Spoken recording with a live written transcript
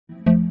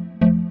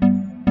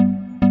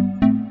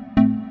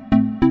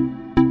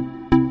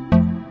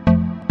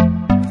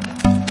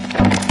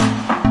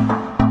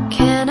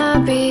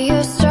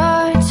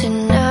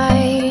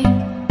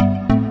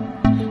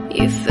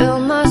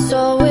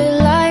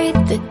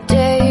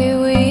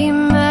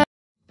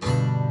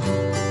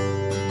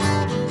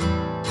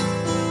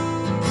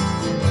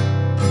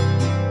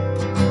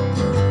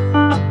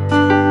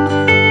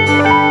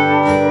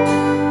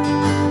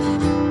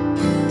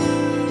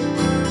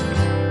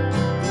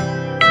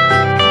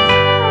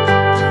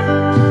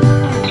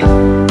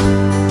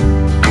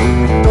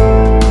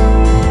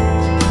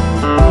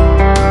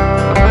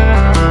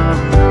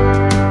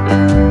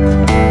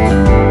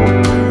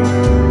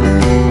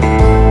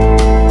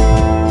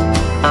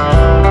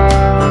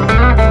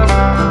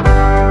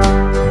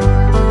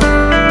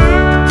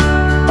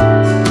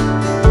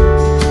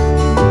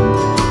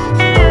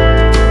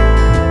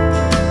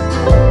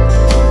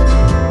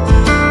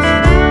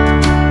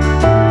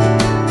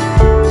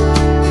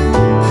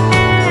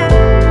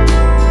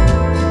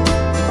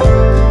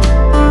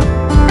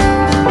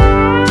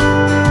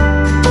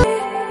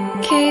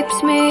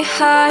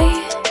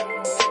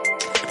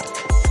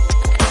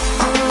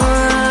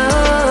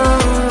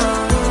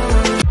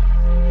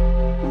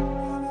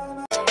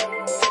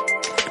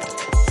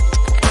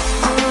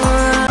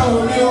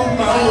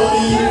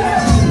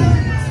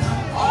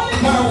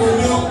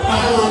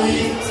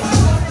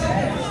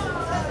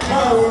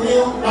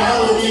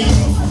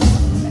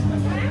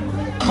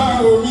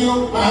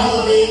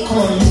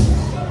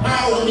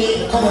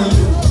Come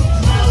on.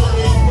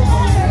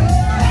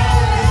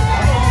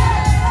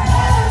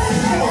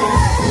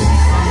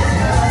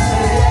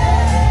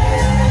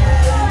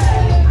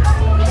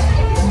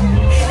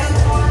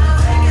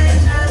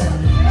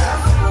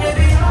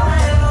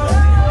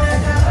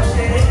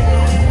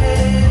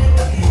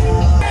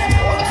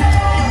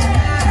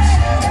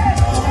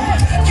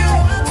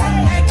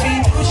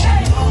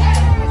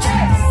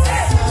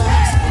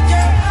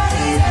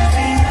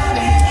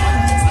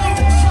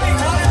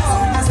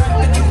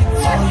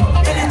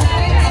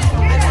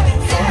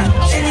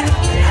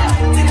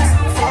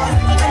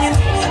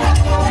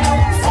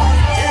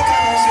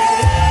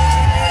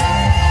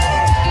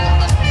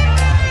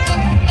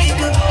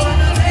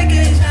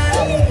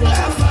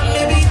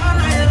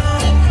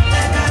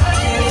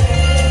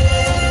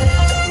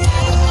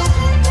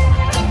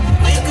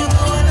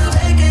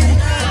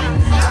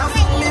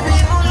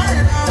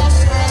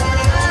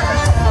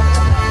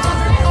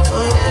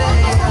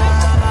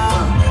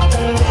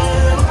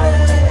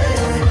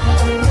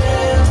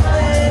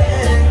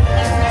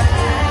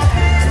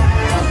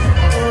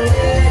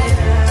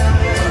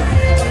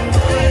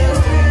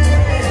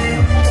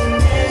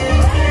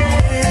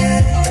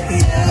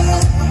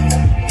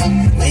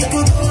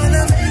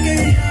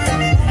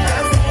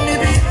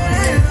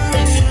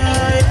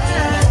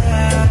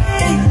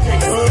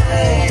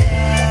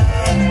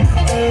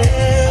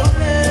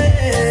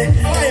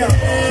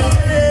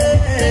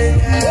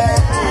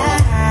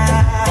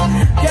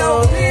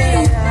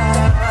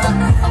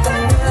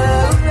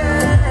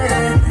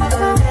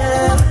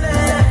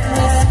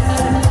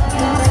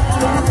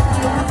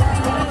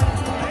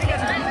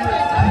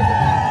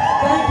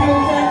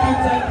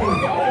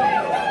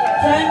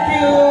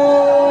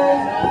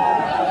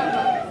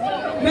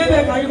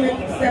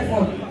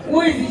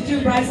 Who is the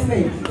chief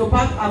bridesmaid to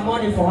pack our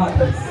money for her,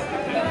 please?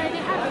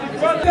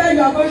 Then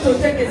you are going to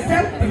take a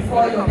step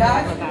before your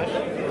dad.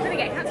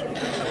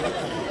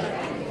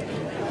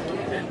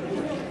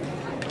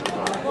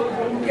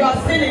 You are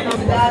still in your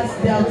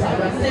dad's delta.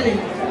 You are still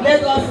in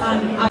Lagos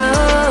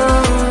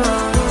and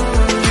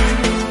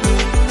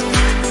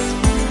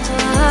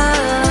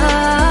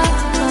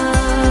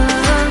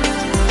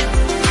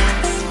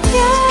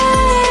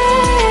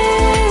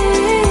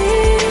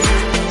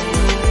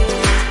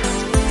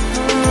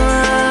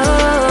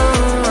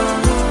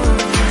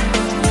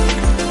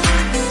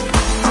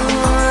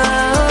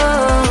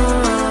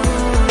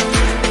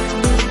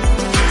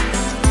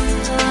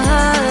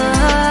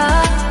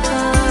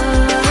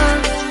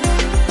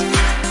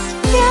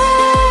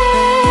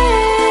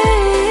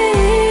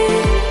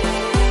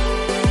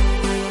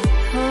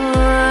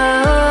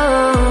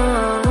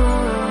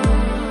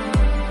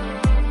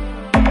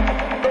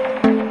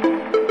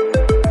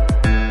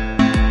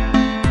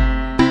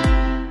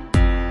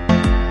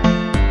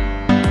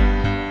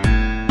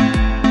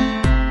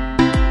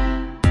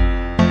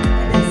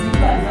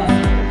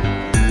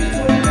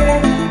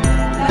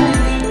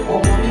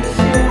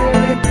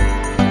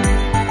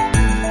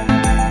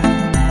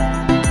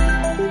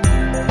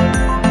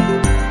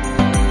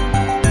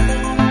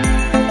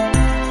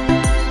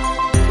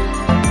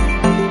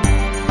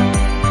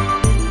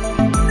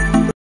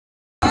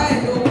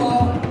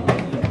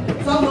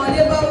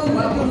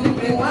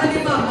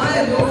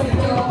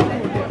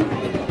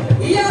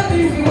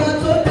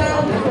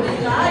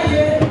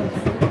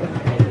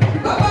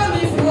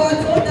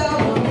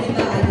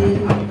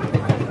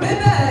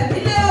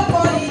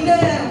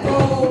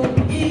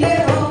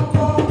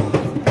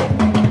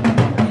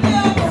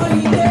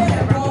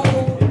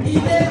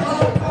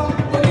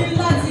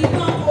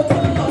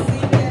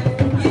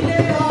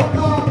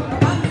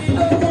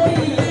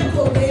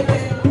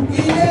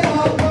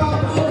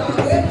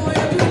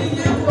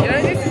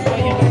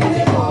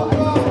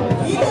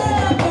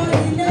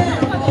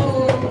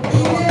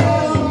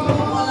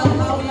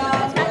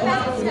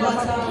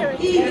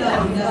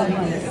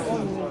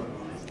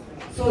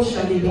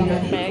socially be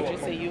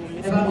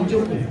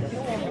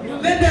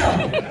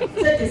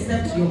take a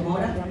step to your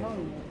mother.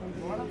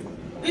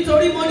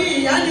 Nítorí mo ní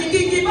ìyá ní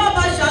kíkí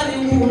bàbá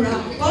ṣàlìwúra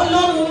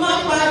Ọlọ́run má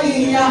pa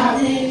ìyá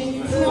mi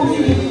fún mi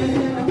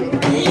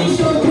ní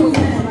ìṣojú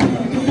mi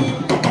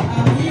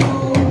àbí o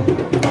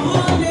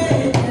wọ́n lè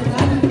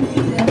ẹ̀ka ní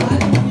ẹ̀ka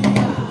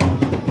níyà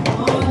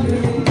wọ́n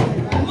lè.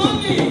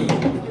 Mọ́mí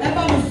ẹ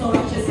bá mi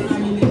sọ̀rọ̀ ṣe sí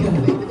àmì nígbà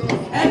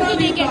ẹ bá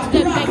mi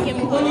gbàdúrà fún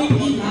oní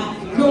ìyá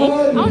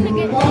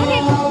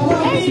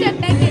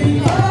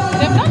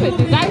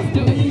The guys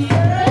do it.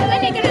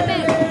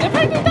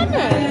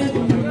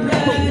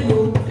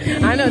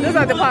 I know, this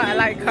is the part I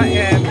like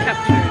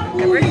capturing.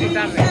 They've really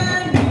done it.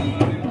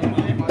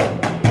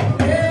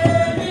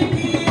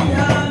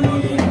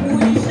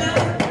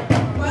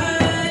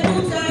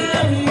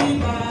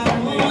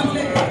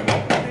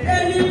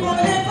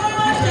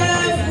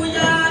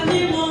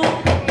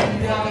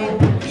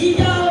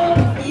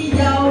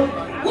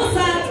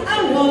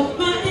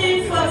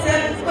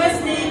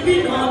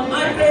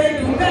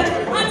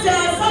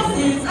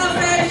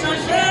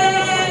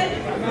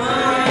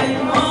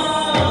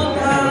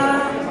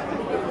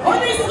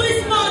 Only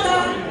Swiss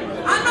mother.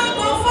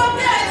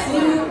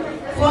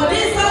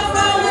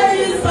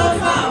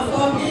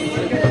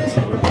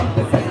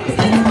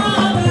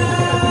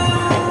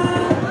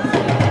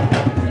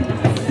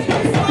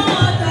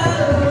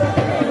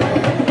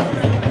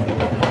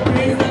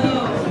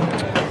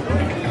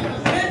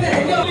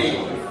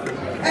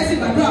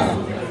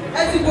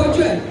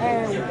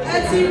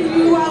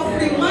 You have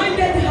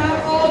reminded her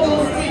all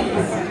those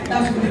things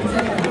that she will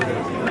tell her.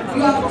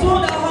 You have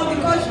told her all the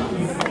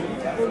cautions.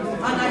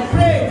 And I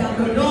pray that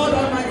the Lord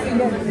Almighty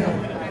will be there.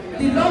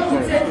 The Lord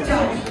will take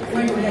charge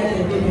when you let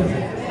the baby.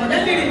 But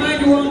let me remind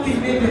you one thing,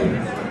 baby.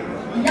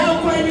 You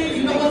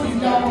know what is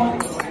Yahweh?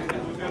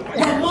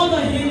 Your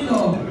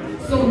mother-in-law,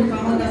 so we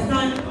can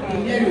understand the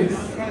lyrics.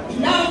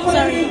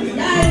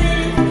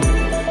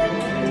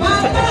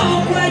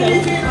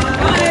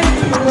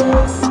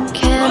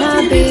 Can I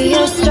be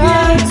your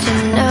star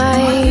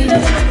tonight?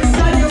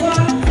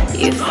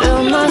 You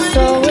fill my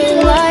soul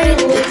with light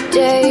the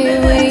day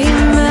we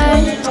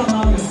met.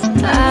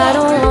 I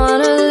don't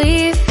wanna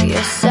leave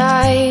your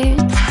side,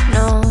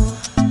 no.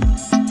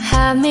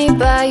 Have me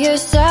by your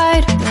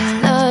side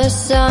when the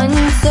sun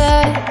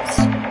sets.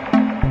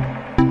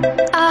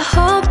 I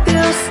hope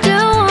you'll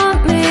still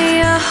want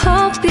me, I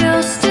hope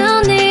you'll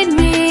still need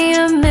me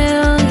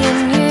 1,000,000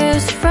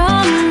 years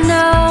from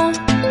now.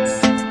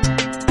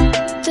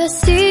 The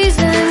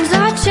seasons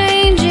are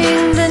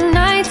changing, the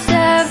nights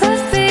ever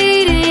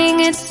fading.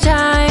 It's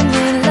time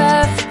we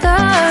left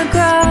the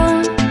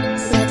ground.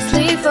 Let's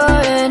leave for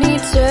an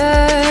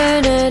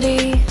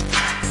eternity.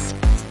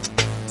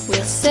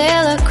 We'll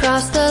sail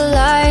across the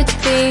lights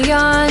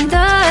beyond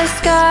the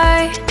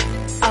sky.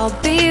 I'll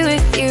be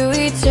with you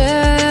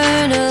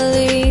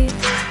eternally.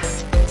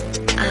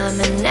 I'm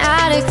an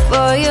addict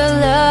for your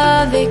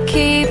love, it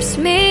keeps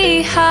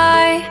me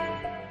high,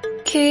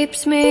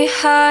 keeps me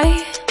high.